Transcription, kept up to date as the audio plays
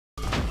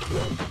Oh!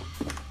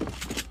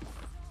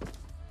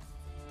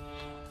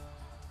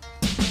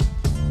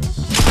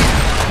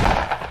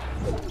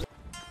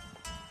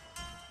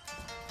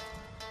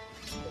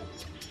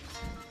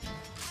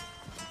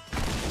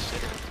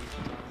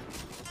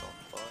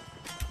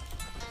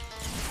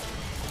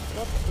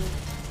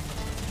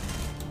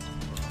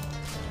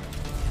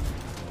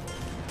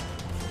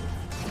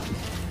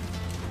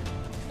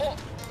 Oh,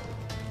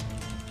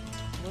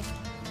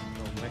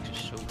 Max is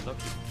so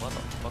lucky. What the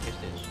fuck is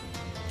this?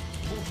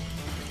 Ooh.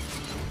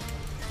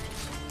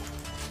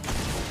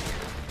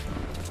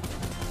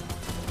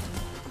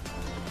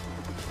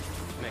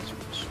 Max,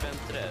 spam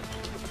traps.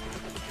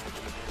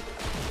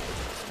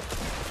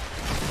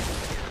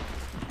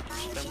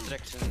 Spam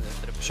tracks in the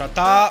trap. Shut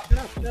up! Shut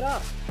up, shut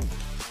up!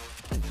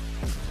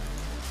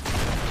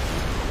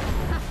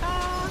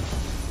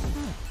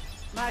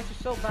 Max,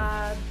 you're so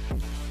bad.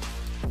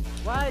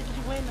 Why did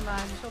you win the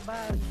man? You're so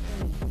bad.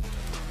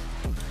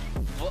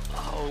 What?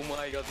 Oh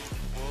my god, he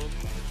won.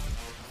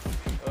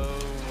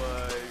 Oh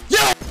my.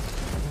 Yeah!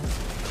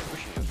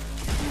 Pushing you.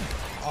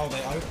 Oh,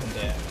 they opened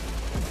it.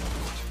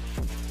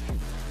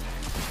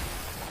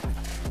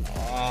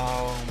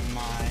 Oh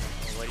my.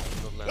 Why did you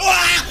not land?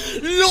 Ah!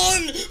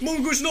 LOL!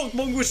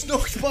 Mongo's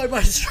knocked by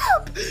my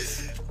trap!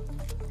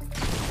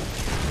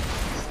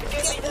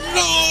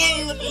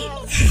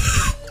 LOL!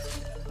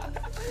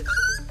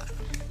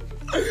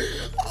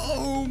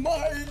 Oh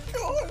my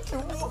god,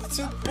 what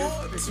a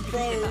bot,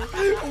 bro!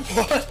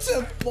 What a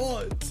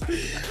bot!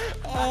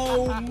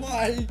 Oh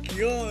my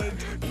god!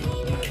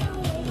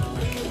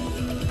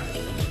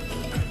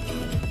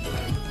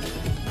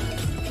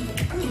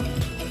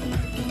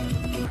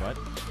 What?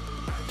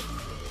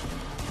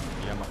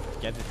 Yeah, I'm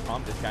gonna get this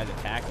pump, this guy's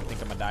attack, I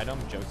think I'm gonna die to him,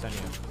 joke's on you.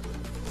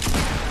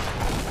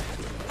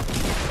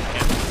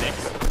 And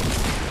 6.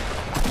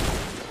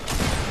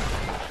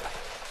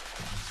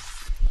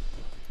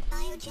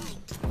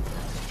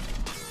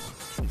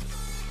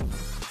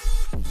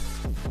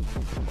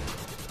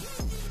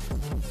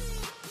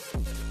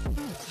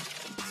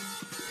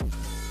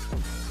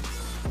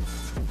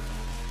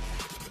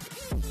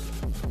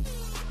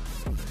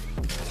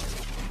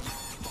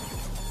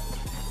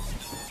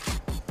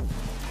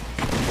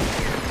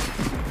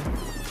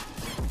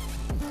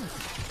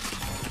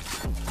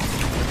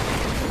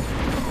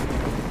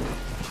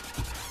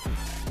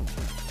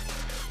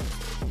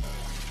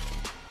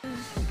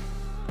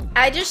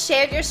 I just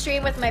shared your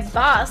stream with my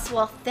boss.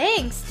 Well,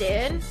 thanks,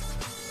 dude.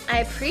 I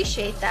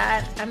appreciate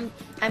that.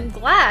 I'm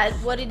glad.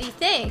 What did he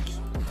think?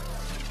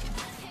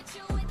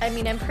 I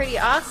mean, I'm pretty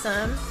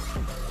awesome.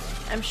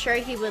 I'm sure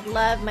he would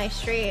love my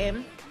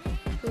stream.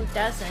 Who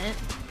doesn't?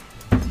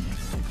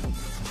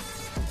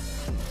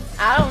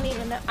 I don't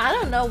even know. I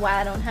don't know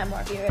why I don't have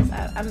more viewers.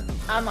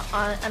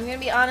 I'm gonna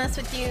be honest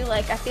with you.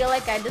 Like, I feel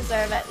like I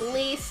deserve at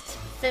least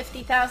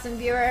 50,000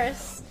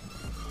 viewers.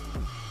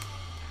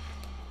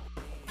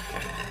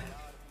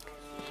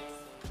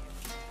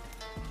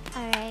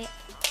 Alright.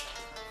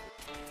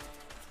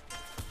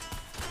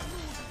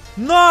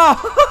 На!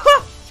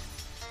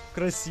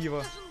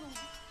 Красиво.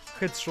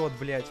 Хедшот,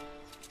 блядь.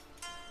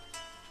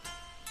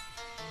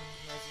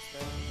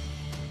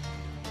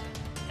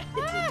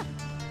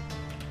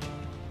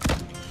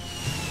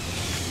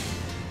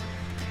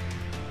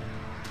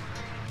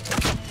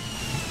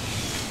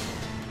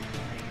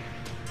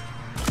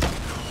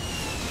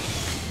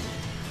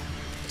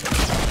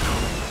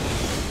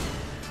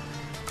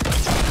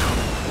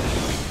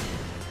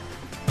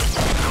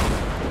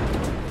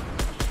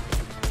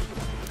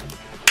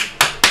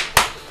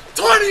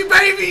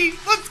 Baby,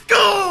 let's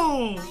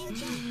go!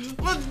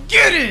 Let's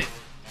get it!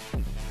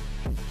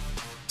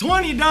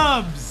 20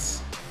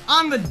 dubs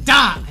on the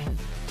dot.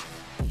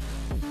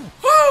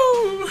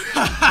 Woo!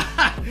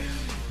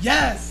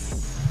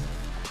 Yes!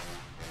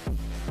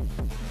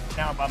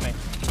 Now above me.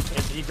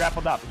 He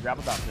grappled up. He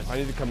grappled up. I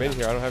need to come in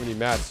here. I don't have any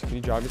mats. Can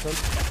you drop me some?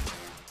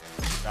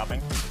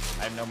 Dropping.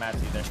 I have no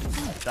mats either.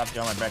 Stop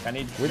doing my back. I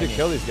need. We need to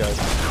kill these guys.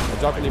 I'm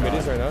dropping you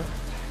minis right now.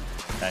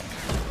 Okay.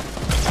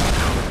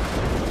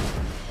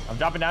 I'm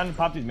dropping down to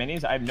pop these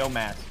minis. I have no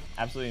mats.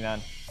 Absolutely none.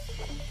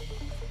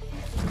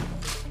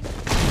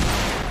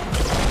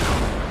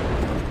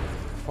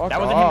 Fuck that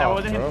wasn't off, him. That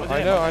wasn't him.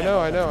 I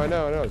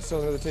know. It's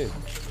still another team.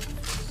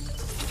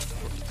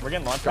 We're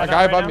getting launched.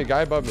 Guy above me.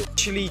 Guy above me.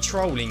 Actually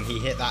trolling, he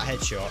hit that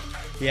headshot.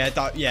 Yeah,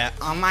 yeah.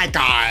 Oh my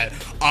god.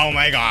 Oh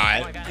my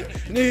god.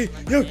 No,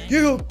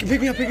 yo,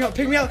 pick me up.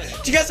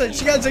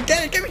 Chigasa,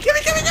 get it. Get me.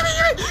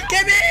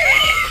 Get me.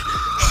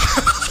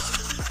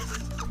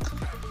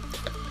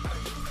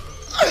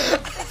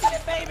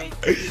 Baby!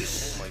 Oh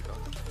my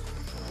god.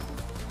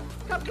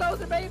 Come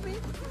closer, baby!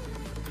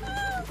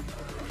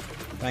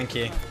 Thank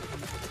you.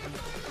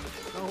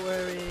 Don't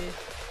worry.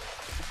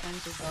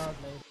 Thank you, God,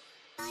 baby.